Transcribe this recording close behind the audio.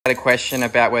a question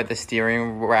about where the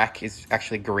steering rack is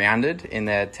actually grounded in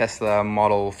the Tesla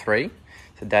Model 3.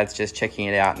 So Dad's just checking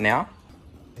it out now.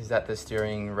 Is that the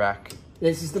steering rack?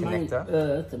 This is the connector? main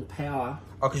earth and power.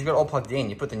 Oh, because you got it all plugged in.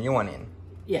 You put the new one in.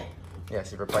 Yeah.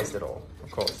 Yes, you replaced it all,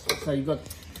 of course. So you've got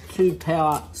 2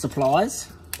 power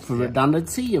supplies for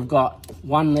redundancy. You've got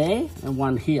one there and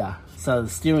one here. So the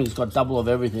steering's got double of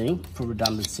everything for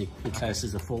redundancy in case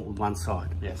there's a fault with one side.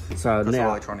 Yes. So that's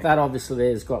now that obviously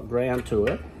there's got ground to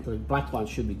it. The black one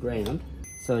should be ground.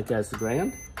 So it goes to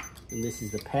ground. And this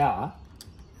is the power.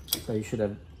 So you should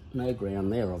have no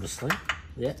ground there, obviously.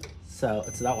 Yeah. So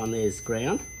it's that one there's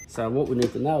ground. So what we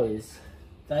need to know is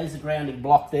there's the grounding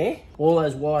block there. All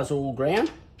those wires are all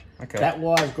ground. Okay. That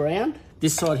wire's ground.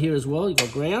 This side here as well, you've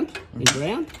got ground and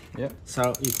ground. Yep.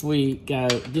 So if we go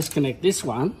disconnect this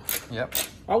one, yep,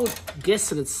 I would guess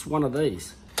that it's one of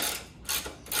these.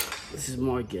 This is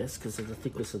my guess because of the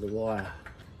thickness of the wire.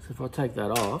 So if I take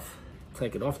that off,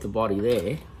 take it off the body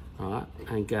there, all right,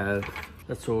 and go,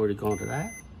 that's already gone to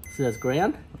that. So that's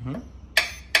ground.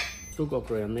 Still got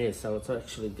ground there, so it's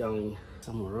actually going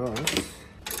somewhere else.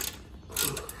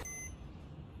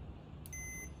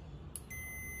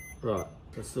 Right,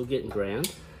 so still getting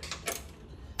ground.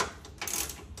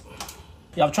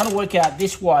 Yeah, I'm trying to work out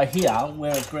this wire here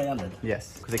where it's grounded.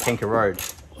 Yes, because it can corrode,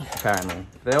 apparently.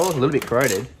 They're all a little bit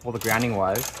corroded, all the grounding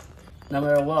wires. No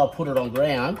matter what I put it on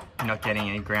ground, You're not getting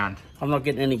any ground. I'm not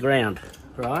getting any ground,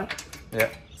 right? Yeah.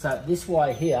 So this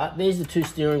wire here, there's the 2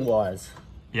 steering wires,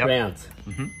 grounds.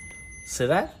 See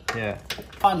that? Yeah.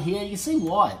 On here, you see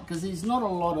why, because there's not a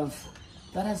lot of,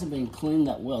 that hasn't been cleaned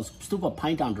that well. It's still got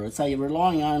paint under it, so you're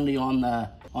relying only on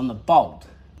the bolt,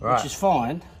 which is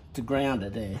fine to ground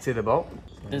it there. See the bolt?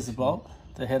 There's the bolt,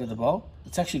 the head of the bolt.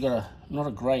 It's actually got not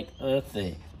a great earth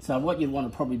there. So what you'd want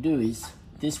to probably do is,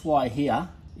 this wire here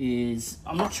is,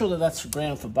 I'm not sure that that's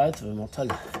ground for both of them, I'll tell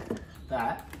you.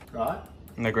 That, right?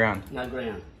 No ground. No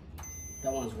ground.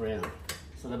 That one's ground.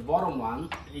 So the bottom one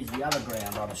is the other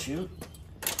ground, I'd assume.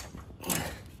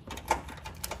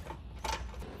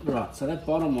 Right, so that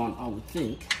bottom one, I would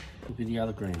think, would be the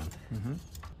other ground.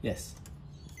 Yes.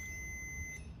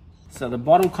 So the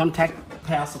bottom contact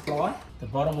power supply, the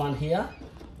bottom one here,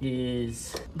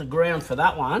 is the ground for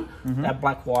that one. That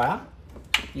black wire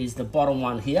is the bottom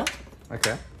one here.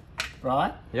 Okay.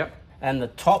 Right? Yep. And the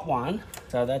top one,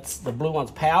 so that's the blue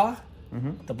one's power,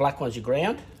 the black one's your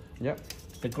ground. Yep.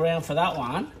 The ground for that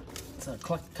one, so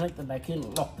connect them back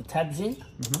in, lock the tabs in.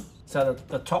 So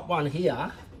the top one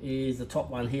here is the top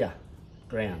one here,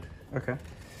 ground. Okay.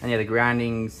 And yeah, the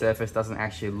grounding surface doesn't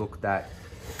actually look that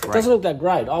great. Doesn't look that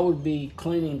great. I would be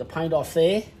cleaning the paint off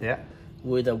there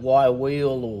with a wire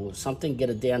wheel or something, get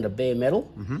it down to bare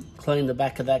metal, clean the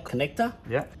back of that connector,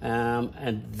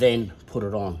 and then put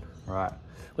it on. Right.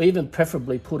 Or even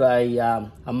preferably put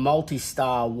a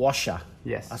multi-star washer.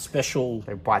 Yes. A special...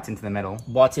 So it bites into the metal.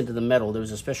 Bites into the metal.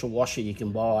 There's a special washer you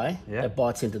can buy Yeah. that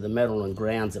bites into the metal and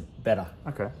grounds it better.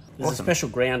 Okay. There's a special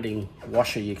grounding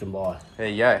washer you can buy. There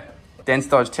you go. Dense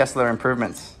Dodge Tesla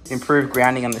improvements. Improved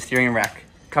grounding on the steering rack.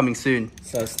 Coming soon.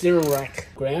 So steering rack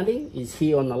grounding is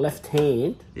here on the left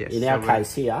hand, Yes, in our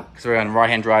case here. Because we're on a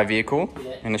right-hand drive vehicle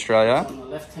in Australia. It's on the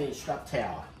left hand strut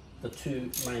tower, the 2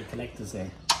 main connectors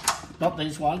there. Not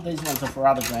these ones are for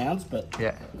other grounds, but...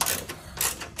 Yeah.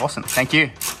 Awesome, thank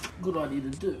you. Good idea to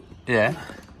do. Yeah.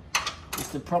 Is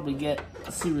to probably get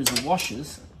a series of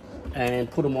washers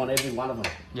and put them on every one of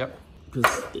them. Yep.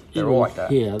 Because they're all like that.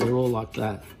 Here, they're all like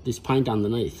that. There's paint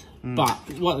underneath. But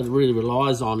what it really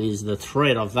relies on is the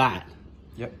thread of that.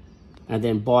 Yep. And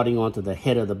then biting onto the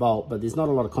head of the bolt. But there's not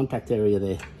a lot of contact area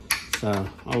there. So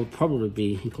I would probably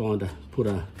be inclined to put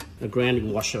a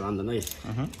grounding washer underneath.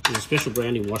 There's a special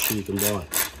grounding washer you can buy.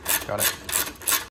 Got it.